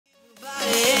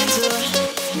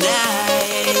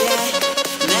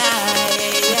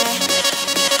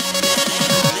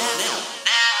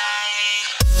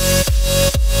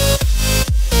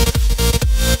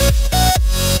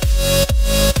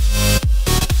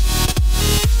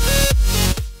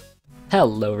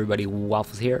Hello everybody,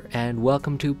 Wafflez here, and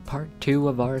welcome to part 2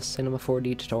 of our Cinema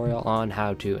 4D tutorial on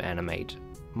how to animate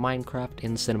Minecraft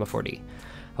in Cinema 4D.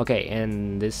 Okay,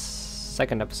 in this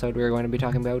second episode we're going to be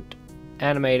talking about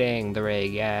animating the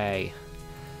rig, yay!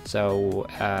 So,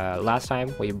 last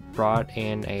time we brought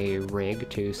in a rig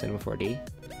to Cinema 4D,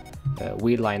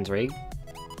 weedlion's rig.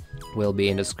 Will be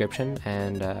in the description,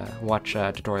 and watch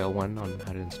tutorial 1 on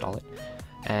how to install it.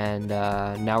 And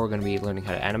now we're going to be learning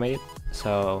how to animate it,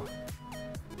 so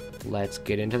let's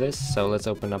get into this. So let's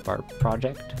open up our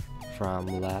project from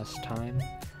last time.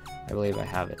 I believe I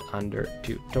have it under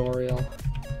tutorial.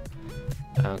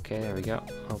 Okay, there we go.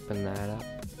 Open that up.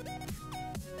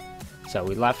 So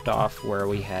we left off where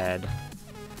we had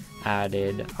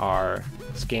added our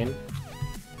skin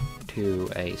to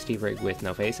a Steve rig with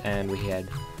no face, and we had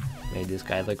made this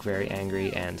guy look very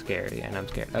angry and scary, and I'm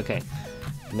scared. Okay,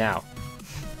 now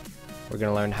we're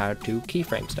gonna learn how to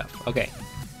keyframe stuff. Okay,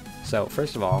 so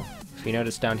first of all, if you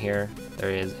notice down here, there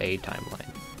is a timeline.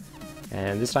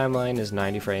 And this timeline is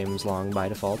 90 frames long by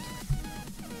default.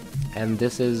 And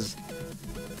this is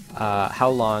how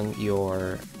long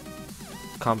your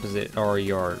composite, or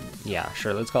your,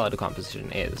 let's call it a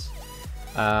composition is.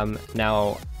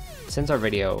 Now, since our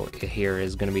video here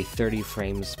is going to be 30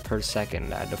 frames per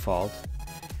second at default,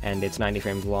 and it's 90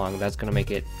 frames long, that's going to make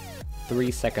it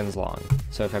 3 seconds long.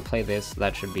 So if I play this,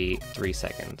 that should be 3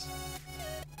 seconds.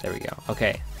 There we go.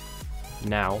 Okay.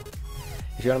 Now,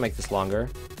 if you want to make this longer,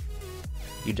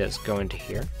 you just go into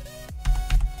here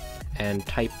and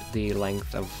type the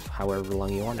length of however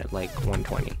long you want it, like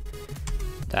 120.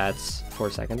 That's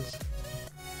 4 seconds.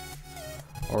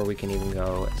 Or we can even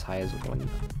go as high as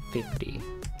 150.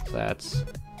 So that's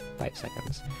 5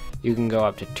 seconds. You can go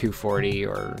up to 240,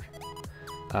 or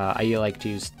I like to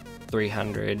use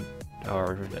 300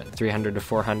 or 300 to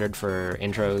 400 for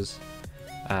intros.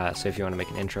 So if you want to make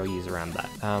an intro, use around that.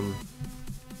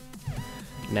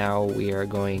 Now we are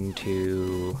going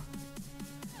to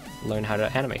learn how to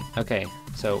animate. Okay,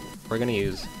 so we're going to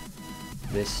use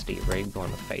this Steve rig, the one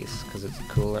with face, because it's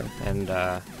cooler and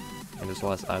it's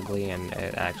less ugly, and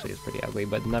it actually is pretty ugly,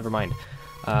 but never mind.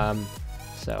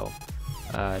 So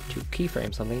to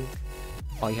keyframe something,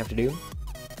 all you have to do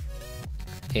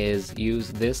is use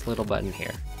this little button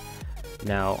here.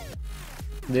 Now,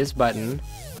 this button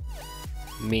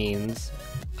means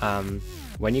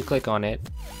when you click on it,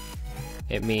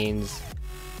 it means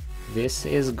this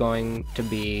is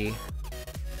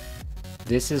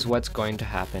what's going to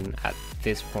happen at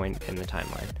this point in the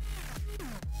timeline.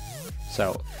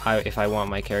 So if I want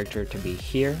my character to be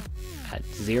here at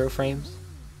 0 frames,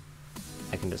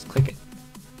 I can just click it.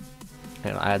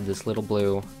 And I'll add this little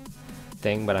blue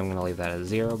thing, but I'm going to leave that at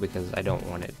 0 because I don't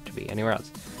want it to be anywhere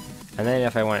else. And then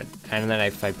if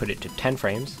I put it to 10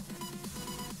 frames,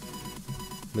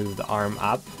 move the arm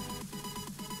up,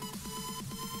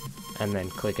 and then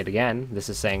click it again, this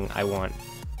is saying I want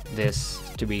this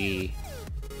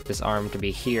arm to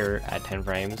be here at 10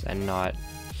 frames and not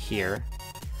here.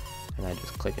 And I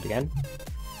just click it again,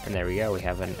 and there we go, we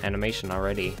have an animation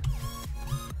already.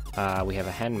 We have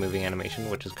a hand moving animation,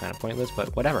 which is kind of pointless,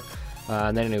 but whatever.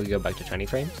 And then we go back to 20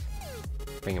 frames,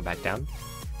 bring it back down,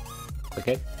 click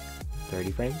it,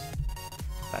 30 frames,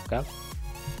 back up,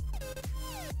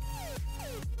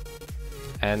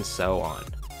 and so on.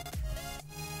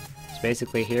 So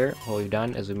basically here, what we've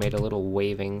done is we made a little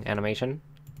waving animation.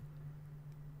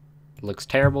 It looks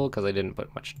terrible because I didn't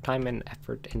put much time and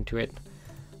effort into it,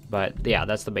 but yeah,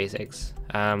 that's the basics.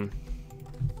 Now,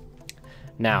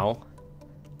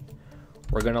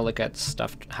 we're gonna look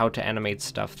at how to animate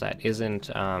stuff that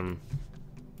isn't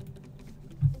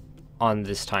on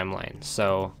this timeline.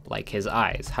 So, like his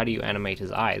eyes. How do you animate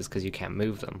his eyes? Because you can't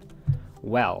move them.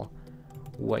 Well,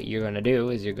 what you're gonna do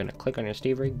is you're gonna click on your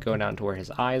Steve rig, go down to where his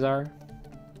eyes are.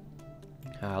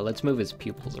 Let's move his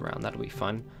pupils around. That'll be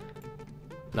fun.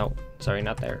 No, sorry,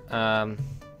 not there.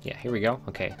 Yeah, here we go.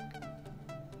 Okay.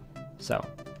 So,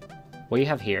 what you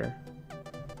have here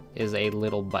is a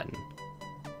little button.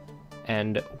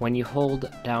 And when you hold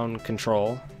down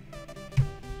Control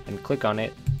and click on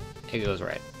it, it goes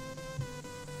red.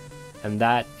 And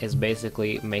that is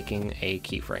basically making a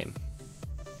keyframe.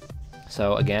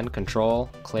 So again, Control,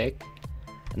 click,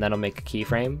 and that'll make a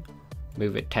keyframe.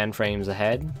 Move it 10 frames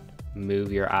ahead.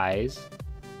 Move your eyes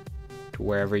to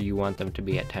wherever you want them to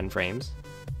be at 10 frames.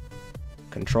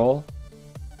 Control,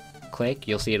 click,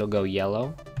 you'll see it'll go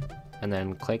yellow, and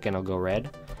then click and it'll go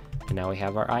red. And now we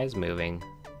have our eyes moving.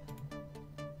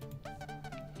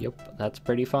 Yep, that's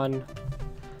pretty fun.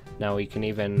 Now we can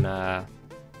even, yeah.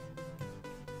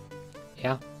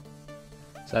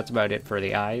 So that's about it for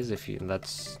the eyes.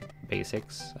 That's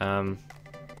basics.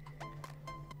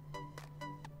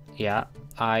 Yeah,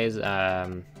 eyes,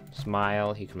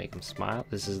 smile. You can make him smile.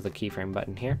 This is the keyframe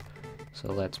button here.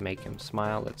 So let's make him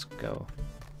smile. Let's go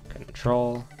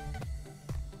Control,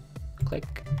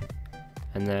 click,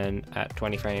 and then at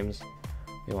 20 frames,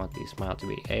 we want the smile to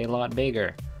be a lot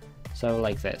bigger. So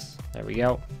like this. There we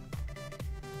go.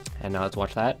 And now let's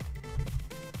watch that.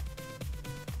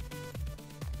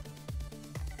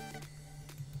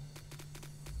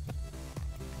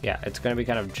 Yeah, it's going to be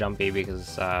kind of jumpy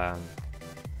because,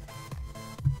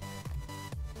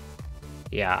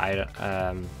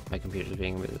 yeah, my computer's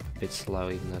being a bit slow,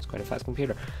 even though it's quite a fast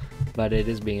computer. But it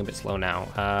is being a bit slow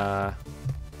now.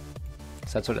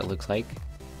 So that's what it looks like.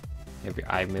 You have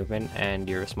your eye movement and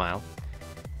your smile.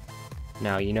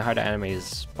 Now, you know how to animate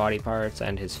his body parts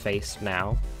and his face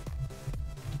now.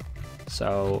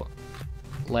 So,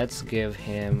 let's give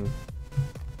him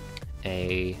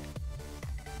a...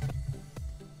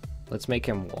 Let's make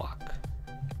him walk.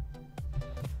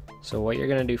 So what you're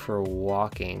gonna do for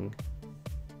walking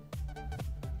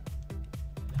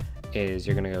is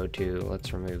you're gonna go to,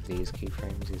 let's remove these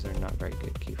keyframes. These are not very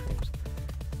good keyframes.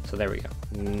 So there we go.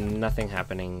 Nothing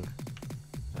happening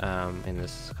in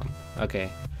this. Okay,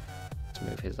 let's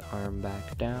move his arm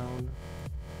back down.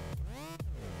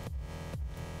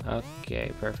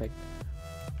 Okay, perfect.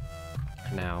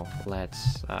 Now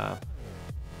let's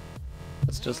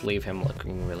just leave him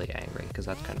looking really angry because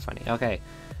that's kind of funny. Okay,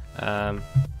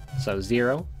 so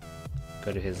 0.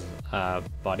 Go to his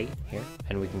body here,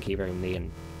 and we can keyframe the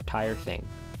entire thing.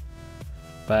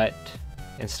 But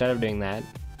instead of doing that,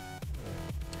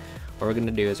 what we're going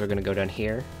to do is we're going to go down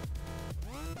here,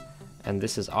 and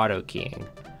this is auto keying.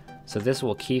 So this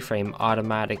will keyframe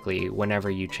automatically whenever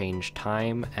you change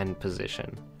time and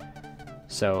position.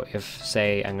 So if,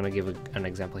 say, I'm going to give an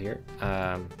example here.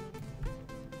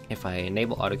 If I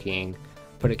enable auto keying,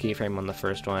 put a keyframe on the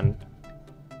first one,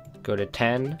 go to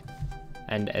 10,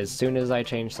 and as soon as I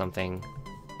change something,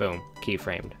 boom,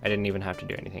 keyframed. I didn't even have to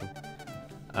do anything.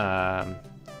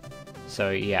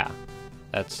 So yeah,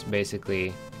 that's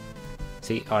basically,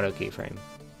 see, auto keyframe.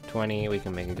 20, we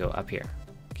can make it go up here,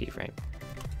 keyframe.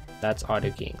 That's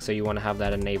auto keying. So you want to have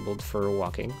that enabled for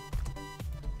walking.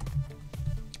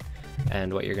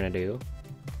 And what you're gonna do,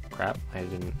 crap, I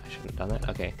shouldn't have done that.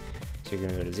 Okay, so you're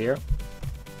gonna go to 0.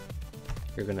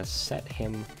 You're gonna set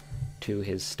him to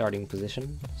his starting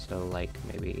position. So like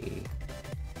maybe,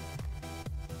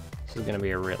 this is gonna be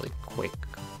a really quick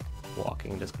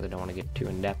walking just because I don't want to get too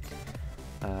in depth.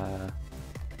 There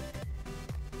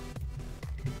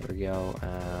we go.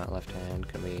 Left hand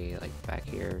can be like back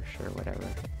here, sure, whatever.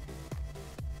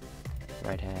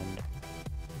 Right hand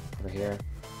over here.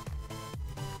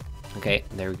 Okay,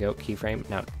 there we go, keyframe.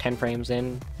 Now 10 frames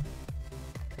in,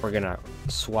 we're gonna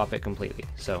swap it completely.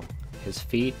 So his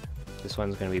feet, this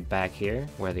one's gonna be back here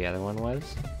where the other one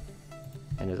was,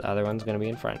 and his other one's gonna be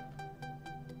in front.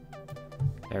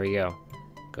 There we go.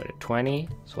 Go to 20,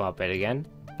 swap it again,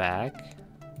 back,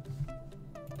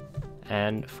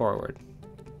 and forward.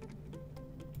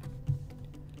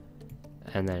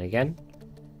 And then again,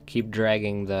 keep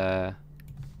dragging the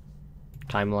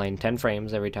timeline 10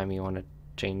 frames every time you want to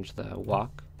change the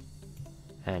walk.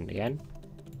 And again.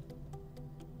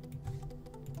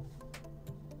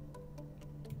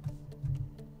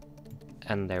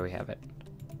 And there we have it.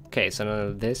 Okay, so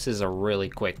now this is a really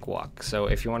quick walk. So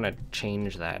if you want to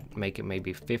change that, make it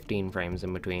maybe 15 frames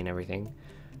in between everything,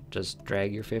 just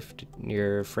drag your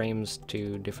frames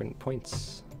to different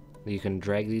points. You can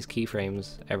drag these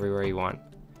keyframes everywhere you want,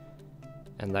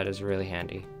 and that is really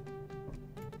handy.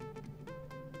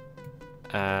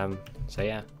 So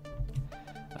yeah,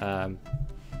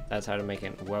 that's how to make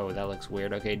it. Whoa, that looks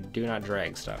weird. Okay, do not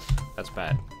drag stuff. That's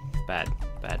bad. Bad.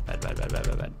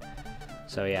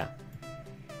 So yeah,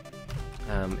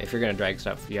 if you're gonna drag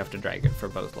stuff, you have to drag it for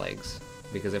both legs,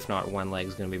 because if not, one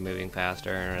leg's gonna be moving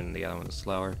faster and the other one's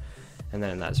slower, and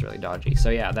then that's really dodgy. So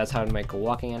yeah, that's how to make a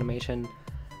walking animation.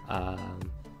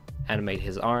 Animate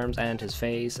his arms and his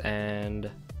face,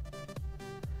 and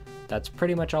that's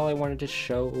pretty much all I wanted to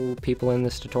show people in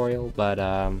this tutorial, but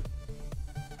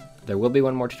there will be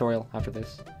one more tutorial after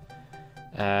this.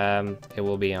 It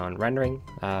will be on rendering.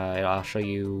 I'll show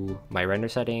you my render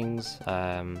settings,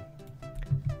 all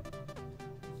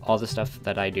the stuff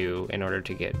that I do in order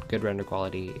to get good render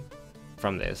quality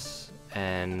from this,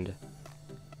 and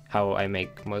how I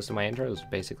make most of my intros,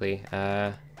 basically.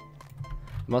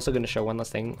 I'm also going to show one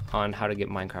last thing on how to get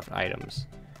Minecraft items.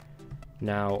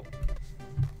 Now,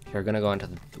 you're going to go into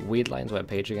the Weedlion's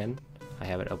webpage again. I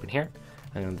have it open here,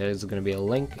 and there's going to be a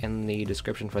link in the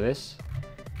description for this,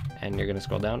 and you're going to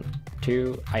scroll down,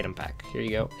 to item pack. Here you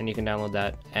go, and you can download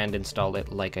that and install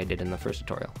it like I did in the first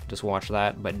tutorial. Just watch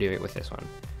that, but do it with this one.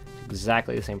 It's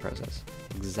exactly the same process,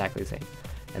 exactly the same.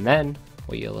 And then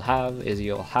what you'll have is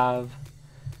you'll have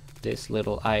this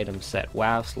little item set.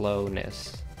 Wow,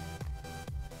 slowness.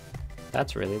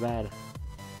 That's really bad.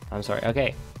 I'm sorry.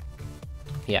 Okay.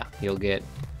 Yeah, you'll get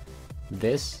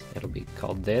this. It'll be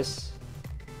called this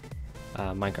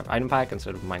Minecraft item pack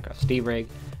instead of Minecraft Steve Rig.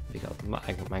 It'll be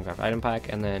called Minecraft item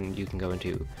pack, and then you can go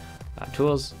into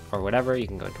tools or whatever. You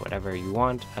can go into whatever you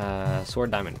want.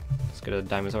 Sword diamond. Let's go to the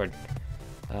diamond sword.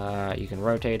 You can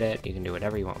rotate it. You can do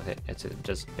whatever you want with it. It's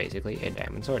just basically a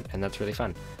diamond sword, and that's really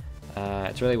fun.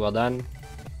 It's really well done.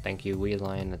 Thank you,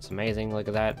 weedlion. It's amazing. Look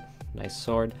at that. Nice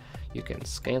sword. You can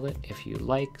scale it if you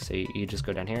like, so you just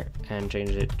go down here and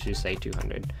change it to say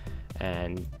 200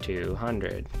 and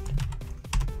 200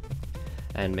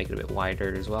 and make it a bit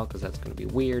wider as well, because that's going to be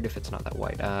weird if it's not that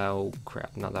wide. Oh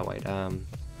crap, not that wide.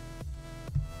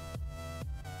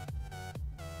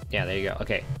 Yeah, there you go.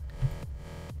 Okay,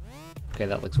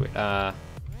 that looks weird. And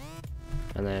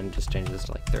then just change this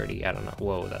to like 30. I don't know.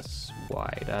 Whoa, that's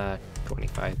wide.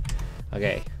 25.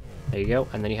 Okay, there you go.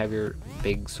 And then you have your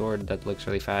big sword that looks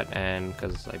really fat, and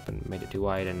because I made it too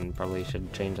wide, and probably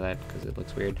should change that because it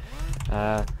looks weird.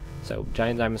 So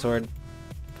giant diamond sword,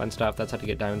 fun stuff. That's how to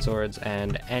get diamond swords.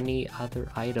 And any other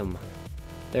item,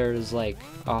 there's like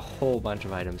a whole bunch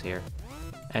of items here.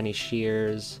 Any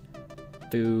shears,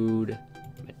 food,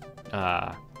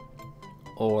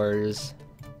 ores,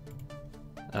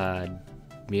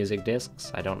 music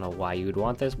discs. I don't know why you would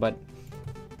want this, but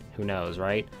who knows,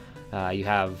 right? You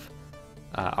have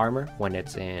armor when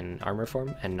it's in armor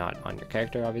form and not on your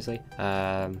character, obviously.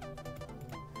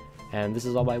 And this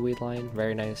is all by weedlion.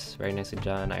 Very nice, very nicely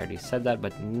done. I already said that,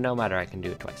 but no matter, I can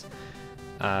do it twice.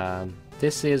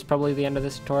 This is probably the end of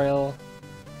this tutorial.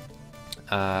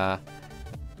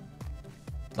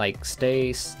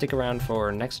 Stick around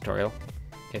for next tutorial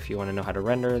if you want to know how to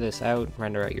render this out,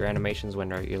 render out your animations,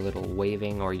 render out your little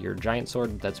waving or your giant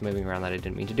sword that's moving around that I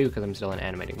didn't mean to do because I'm still in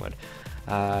animating mode.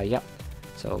 Yep.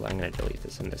 So I'm going to delete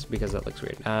this and this because that looks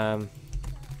weird.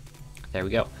 There we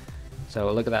go. So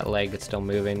look at that leg, it's still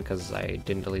moving because I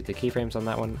didn't delete the keyframes on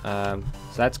that one. So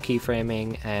that's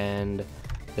keyframing, and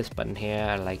this button here,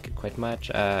 I like it quite much.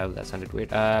 That sounded weird.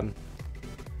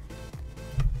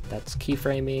 That's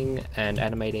keyframing and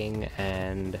animating,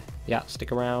 and yeah,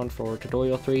 stick around for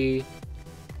tutorial 3,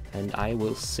 and I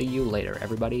will see you later,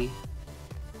 everybody.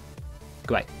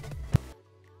 Goodbye.